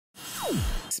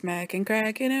Smacking,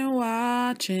 cracking, and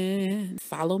watching.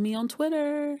 Follow me on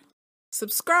Twitter.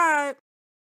 Subscribe.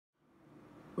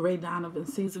 Ray Donovan,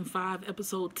 season 5,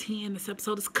 episode 10. This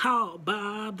episode is called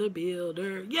Bob the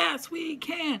Builder. Yes, we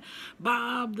can.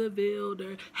 Bob the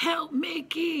Builder. Help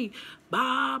Mickey.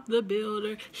 Bob the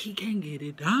Builder. He can get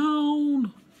it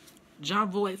down.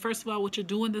 John Voight, first of all, what you're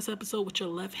doing this episode with your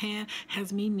left hand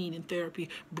has me needing therapy.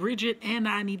 Bridget and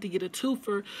I need to get a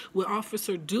twofer with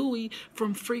Officer Dewey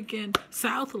from freaking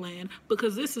Southland,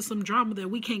 because this is some drama that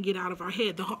we can't get out of our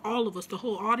head. All of us, the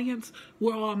whole audience,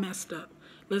 we're all messed up.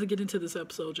 Let's get into this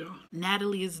episode, y'all.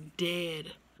 Natalie is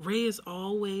dead. Ray is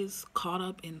always caught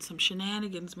up in some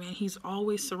shenanigans, man. He's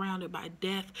always surrounded by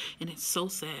death, and it's so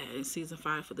sad in season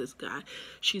 5 for this guy.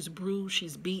 She's bruised,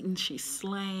 she's beaten, she's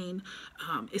slain.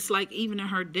 It's like even in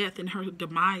her death and her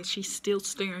demise, she's still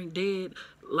staring dead,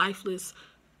 lifeless,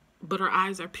 but her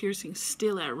eyes are piercing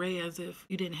still at Ray as if,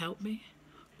 you didn't help me?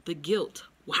 The guilt.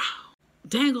 Wow.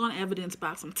 Dang on evidence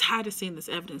box. I'm tired of seeing this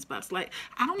evidence box. Like,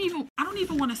 I don't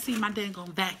even want to see my dang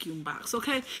on vacuum box,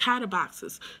 okay? Tired of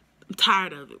boxes. I'm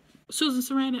tired of it. Susan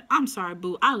Sarandon, I'm sorry,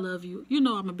 boo. I love you. You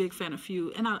know I'm a big fan of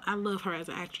you, and I love her as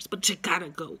an actress, but you gotta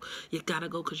go. You gotta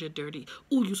go because you're dirty.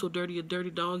 Ooh, you so dirty, you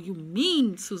dirty dog. You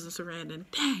mean, Susan Sarandon.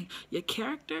 Dang, your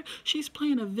character, she's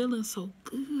playing a villain so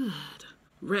good.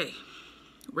 Ray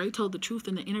told the truth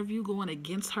in the interview, going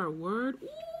against her word. Ooh,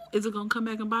 is it gonna come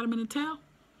back and bite him in the tail?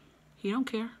 He don't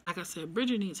care. Like I said,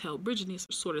 Bridget needs help. Bridget needs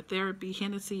some sort of therapy,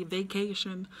 Hennessy,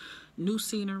 vacation, new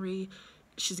scenery.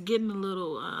 She's getting a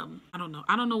little, I don't know.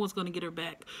 I don't know what's going to get her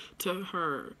back to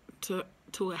her,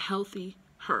 to a healthy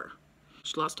her.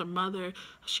 She lost her mother.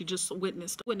 She just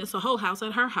witnessed a whole house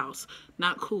at her house.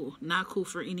 Not cool. Not cool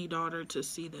for any daughter to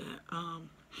see that.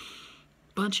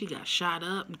 Bunchy got shot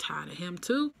up. I'm tired of him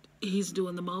too. He's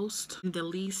doing the most, the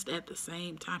least at the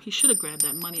same time. He should have grabbed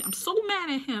that money. I'm so mad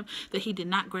at him that he did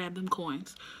not grab them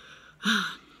coins.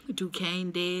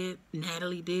 Duquesne dead.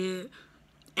 Natalie dead.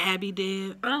 Abby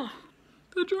dead. Oh,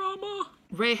 the drama.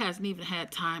 Ray hasn't even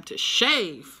had time to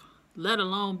shave, let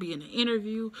alone be in an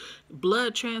interview.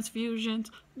 Blood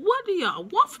transfusions. What do y'all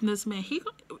want from this man?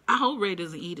 I hope Ray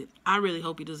doesn't eat it. I really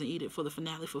hope he doesn't eat it for the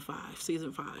finale for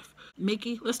season 5.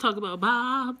 Mickey, let's talk about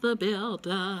Bob the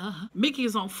Builder. Mickey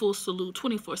is on full salute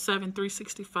 24/7,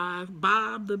 365.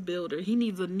 Bob the Builder. He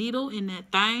needs a needle in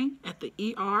that thing at the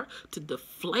ER to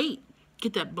deflate.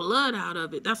 Get that blood out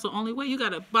of it. That's the only way. You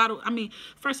got a bottle. I mean,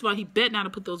 first of all, he bet not to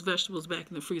put those vegetables back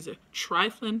in the freezer.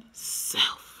 Trifling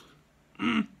self.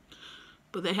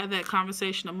 But they had that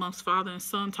conversation amongst father and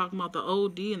son, talking about the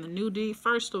old D and the new D.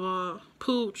 First of all,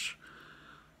 pooch.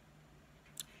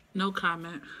 No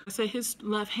comment. I said his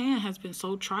left hand has been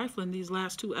so trifling these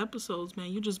last 2 episodes,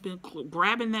 man. You just been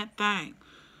grabbing that thing.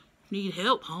 Need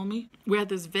help, homie. We're at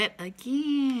this vet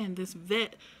again. This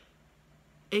vet,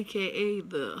 a.k.a.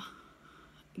 the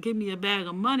give me a bag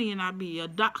of money and I'll be a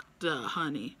doctor,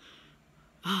 honey.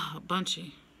 Ah,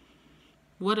 Bunchy.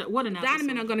 What an episode.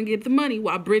 Diamond are gonna get the money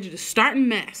while Bridget is starting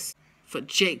mess for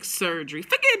Jake's surgery.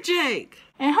 Forget Jake.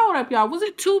 And hold up, y'all. Was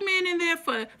it 2 men in there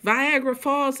for Viagra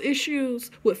Falls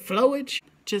issues with flowage?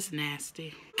 Just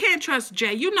nasty. Can't trust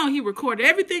Jay. You know he recorded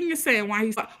everything you're saying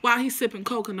while he's sipping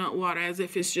coconut water as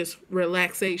if it's just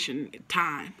relaxation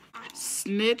time.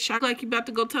 Snitch. I like you about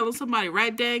to go telling somebody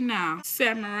right dang now.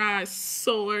 Samurai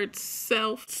sword,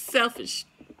 selfish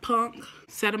punk.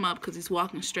 Set him up because he's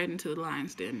walking straight into the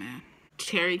lion's den, man.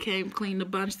 Terry came clean the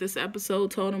bunch this episode,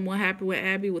 told him what happened with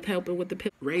Abby with helping with the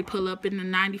pill. Ray pull up in the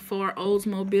 94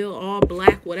 Oldsmobile, all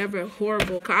black, whatever,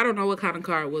 horrible. I don't know what kind of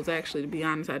car it was, actually, to be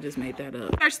honest. I just made that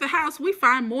up. Search the house, we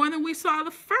find more than we saw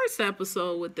the first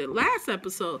episode with the last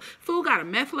episode. Fool got a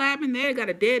meth lab in there, got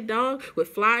a dead dog with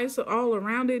flies all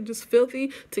around it, just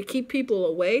filthy to keep people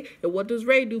away. And what does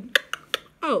Ray do?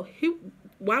 Oh,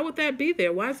 why would that be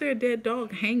there? Why is there a dead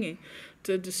dog hanging?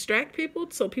 To distract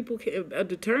people, so people can, a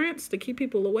deterrence to keep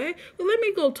people away. Well, let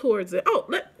me go towards it. Oh,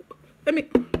 let me.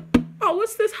 Oh,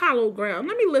 what's this hollow ground?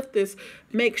 Let me lift this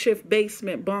makeshift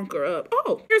basement bunker up.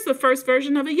 Oh, here's the first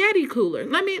version of a Yeti cooler.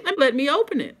 Let me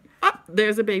open it. Oh,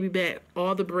 there's a baby bat.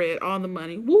 All the bread, all the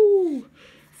money. Woo!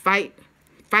 Fight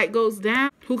goes down.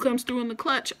 Who comes through in the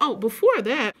clutch? Oh, before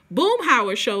that,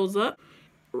 Boomhauer shows up.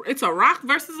 It's a rock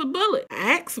versus a bullet.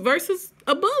 Axe versus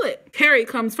a bullet. Harry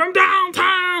comes from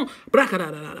downtown.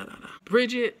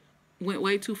 Bridget went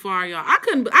way too far, y'all. I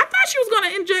thought she was going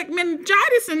to inject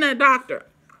meningitis in that doctor.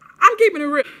 I'm keeping it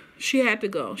real. She had to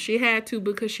go. She had to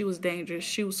because she was dangerous.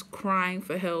 She was crying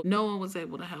for help. No one was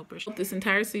able to help her this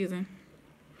entire season.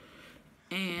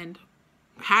 And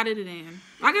how did it end?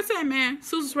 Like I said, man,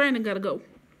 Susan Sarandon got to go.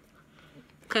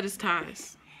 Cut his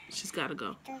ties. She's gotta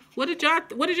go. What did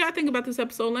y'all think about this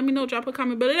episode? Let me know. Drop a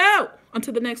comment below.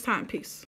 Until the next time. Peace.